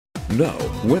Now,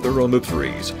 weather on the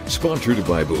 3s, sponsored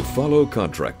by Buffalo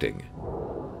Contracting.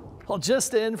 Well,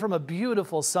 just in from a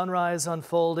beautiful sunrise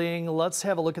unfolding. Let's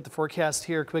have a look at the forecast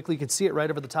here quickly. You can see it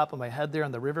right over the top of my head there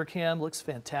on the river cam. Looks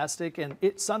fantastic. And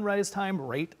it's sunrise time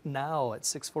right now at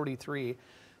 6:43.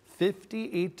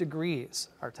 58 degrees.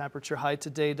 Our temperature high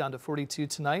today down to 42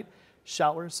 tonight.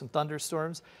 Showers, some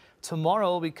thunderstorms.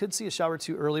 Tomorrow we could see a shower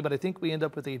too early, but I think we end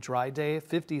up with a dry day.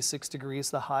 56 degrees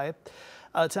the high.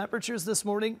 Temperatures this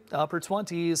morning, upper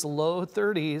 20s, low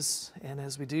 30s. And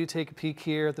as we do take a peek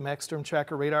here at the Maxstorm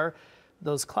Tracker radar,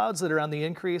 those clouds that are on the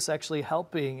increase actually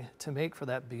helping to make for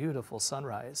that beautiful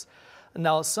sunrise.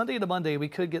 Now, Sunday to Monday, we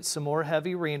could get some more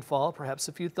heavy rainfall, perhaps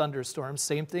a few thunderstorms.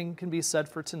 Same thing can be said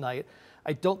for tonight.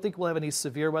 I don't think we'll have any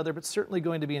severe weather, but certainly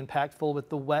going to be impactful with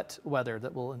the wet weather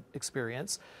that we'll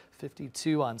experience.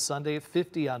 52 on Sunday,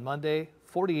 50 on Monday,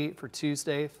 48 for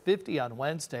Tuesday, 50 on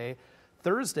Wednesday,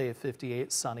 Thursday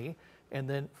 58, sunny, and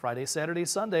then Friday, Saturday,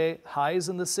 Sunday, highs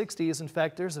in the 60s. In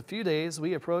fact, there's a few days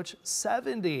we approach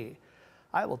 70.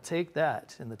 I will take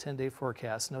that in the 10-day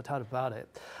forecast, no doubt about it.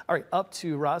 All right, up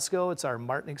to Roscoe, it's our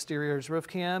Martin Exteriors roof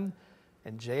cam.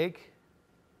 And Jake,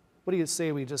 what do you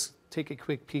say we just take a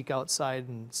quick peek outside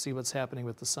and see what's happening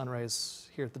with the sunrise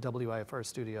here at the WIFR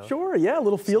studio? Sure, yeah, a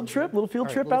little field trip, outside. Field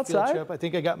trip. I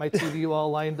think I got my TV all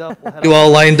lined up.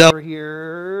 We'll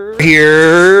here.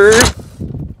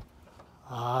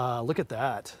 Look at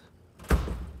that.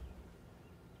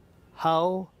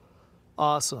 How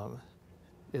awesome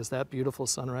is that beautiful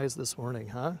sunrise this morning,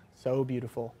 huh? So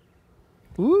beautiful.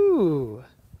 Ooh,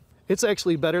 it's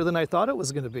actually better than I thought it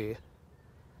was going to be.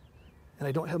 And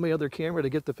I don't have my other camera to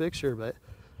get the picture, but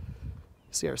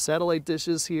see our satellite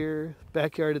dishes here,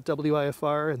 backyard at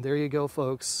WIFR, and there you go,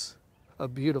 folks. A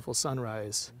beautiful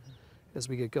sunrise as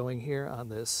we get going here on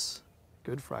this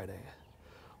Good Friday.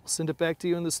 We'll send it back to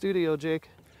you in the studio, Jake.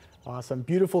 Awesome.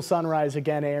 Beautiful sunrise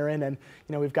again, Aaron. And,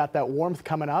 you know, we've got that warmth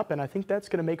coming up, and I think that's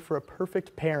going to make for a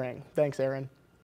perfect pairing. Thanks, Aaron.